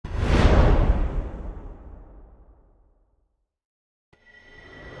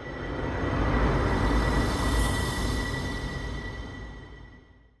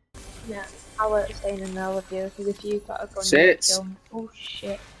Yeah, I won't stay in there with you because if you've got a gun, you'll Shit. kill me. Oh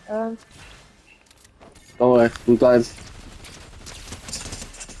shit. Don't worry, we got him.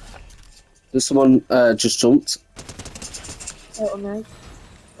 There's someone just jumped. Little me.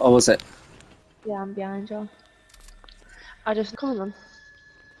 Or was it? Yeah, I'm behind you. I just come on.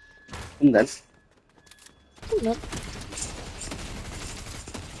 And then. Come on.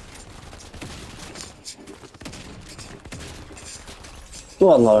 Go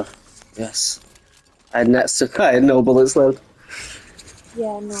on, Laura. Yes. I had no bullets left.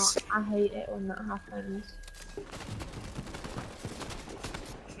 Yeah, no, I hate it when that happens.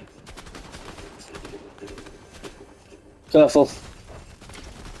 Careful.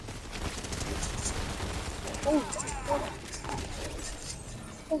 Oh,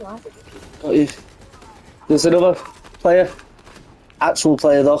 come on. Got you. There's another player. Actual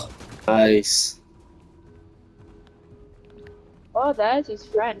player though. Nice. Oh, there's his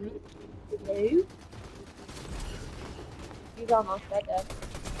friend. Hello? He's almost dead there.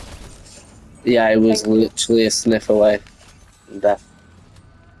 Yeah, it was Thank you. literally a sniff away from death.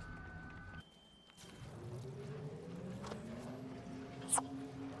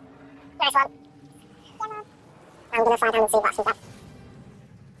 Nice one. I'm gonna fly down and see what's in there.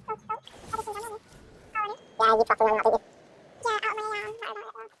 Yeah, you dropped the one, not did you? Yeah, out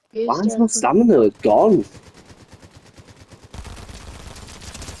of my He's Why is doing my some... stamina gone?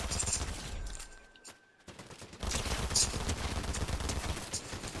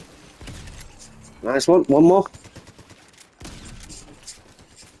 Nice one. One more.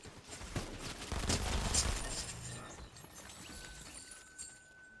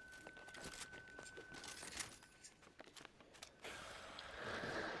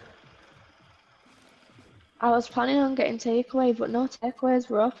 I was planning on getting takeaway, but no takeaways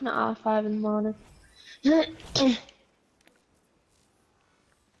were open at half 5 in the morning.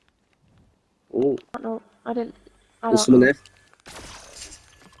 Oh, No, I didn't. I there's don't someone know. there.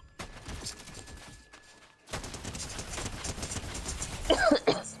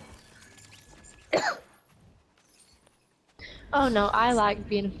 Oh no, I like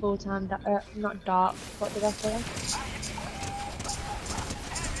being a full-time, not dark. What did I say?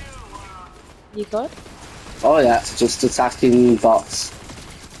 You good? Oh yeah, just attacking bots.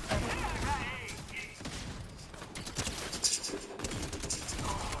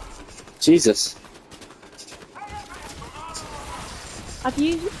 Jesus. Have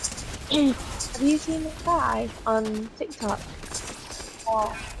you have you seen this guy on TikTok or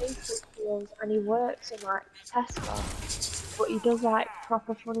Facebook videos and he works in like Tesco, but he does like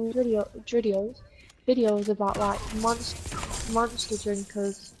proper funny videos about like monster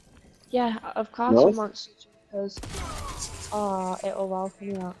drinkers. Yeah, of course, No? monster drinkers. Oh, it'll welcome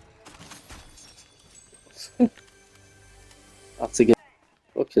me out. Have to get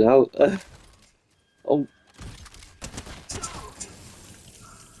fucking out. Oh,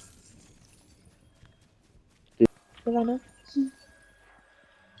 Do I know?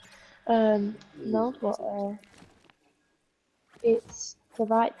 No, but it's the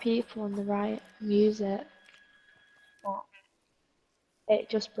right people and the right music that it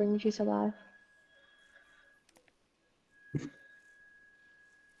just brings you to life.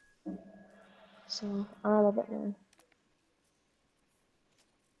 So I love it now.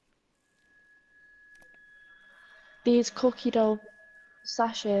 These cookie dough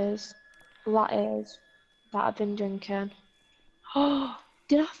sachets, lattes that I've been drinking. Oh,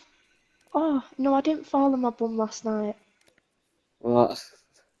 did I? Oh, no, I didn't fall on my bum last night. what?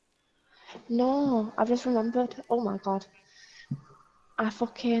 No, I just remembered. Oh my god. I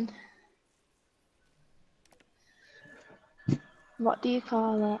fucking. What do you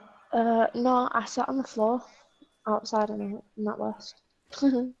call it? No, I sat on the floor outside in that west.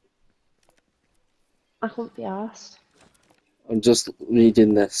 I couldn't be arsed. I'm just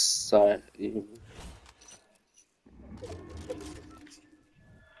reading this. Sorry.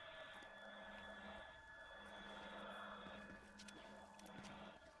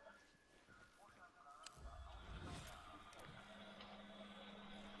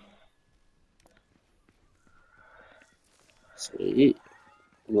 Sweet.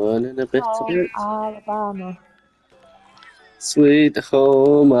 Learning a bit of Oh, it. Alabama. Sweet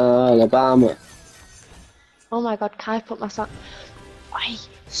home Alabama. Oh my god, can I put my son? Why?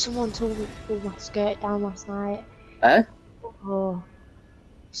 Someone told me to pull my skirt down last night. Eh? Oh,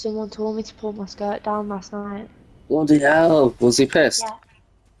 someone told me to pull my skirt down last night. Bloody hell. Was he pissed? Yeah.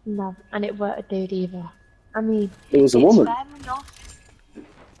 No, and it weren't a dude either. I mean, It was a it's woman. fair enough.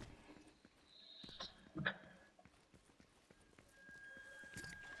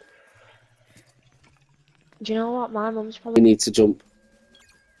 Do you know what? My mum's You probably. need to jump.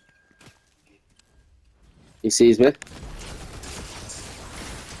 sees me.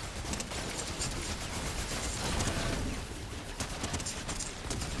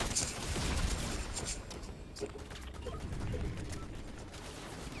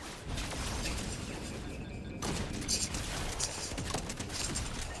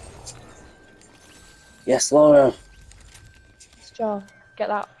 Yes, Laura. It's Joe. Get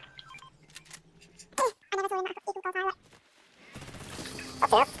that. I never saw him that he can go direct.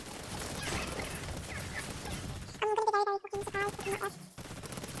 That's it. I'm gonna be very, very fucking surprised if I'm not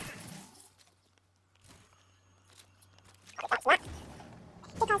there. That's that.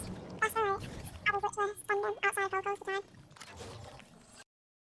 Because last night, I was literally standing outside Gold Coast the time.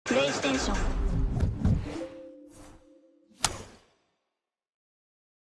 プレイステーション